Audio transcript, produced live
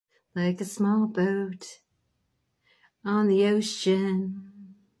like a small boat on the ocean,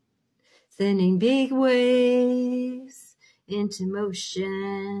 sending big waves into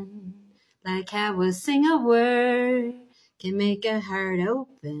motion, like how a single word can make a heart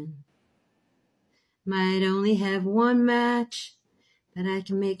open. Might only have one match, but I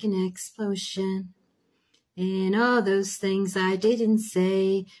can make an explosion. And all those things I didn't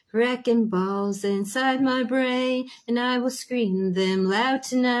say, wrecking balls inside my brain, and I will scream them loud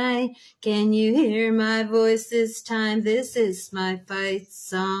tonight. Can you hear my voice this time? This is my fight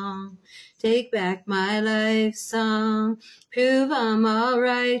song. Take back my life song. Prove I'm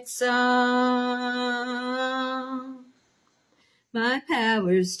alright song. My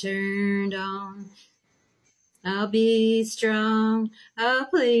power's turned on. I'll be strong. I'll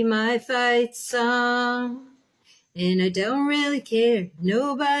play my fight song. And I don't really care if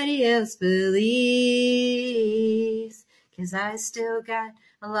nobody else believes, 'cause I still got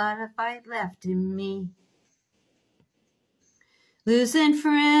a lot of fight left in me. Losing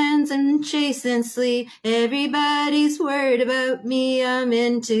friends and chasing sleep, everybody's worried about me. I'm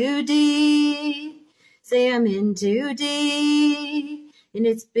in too deep, say I'm in too deep. And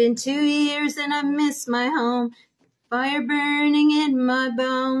it's been 2 years and I miss my home. Fire burning in my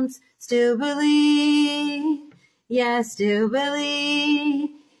bones, still believe. Yeah, I still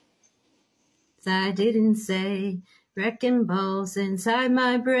believe. I didn't say, wrecking balls inside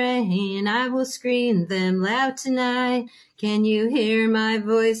my brain. I will scream them loud tonight. Can you hear my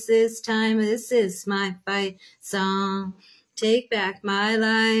voice this time? This is my fight song. Take back my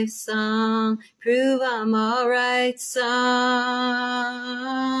life song. Prove I'm alright song.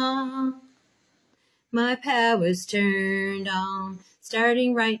 My power's turned on.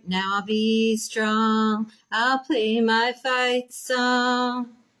 Starting right now, I'll be strong. I'll play my fight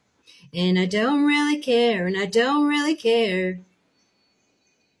song. And I don't really care, and I don't really care.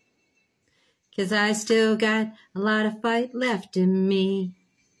 'Cause I still got a lot of fight left in me.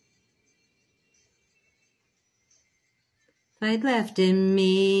 Fight left in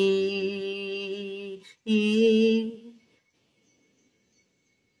me.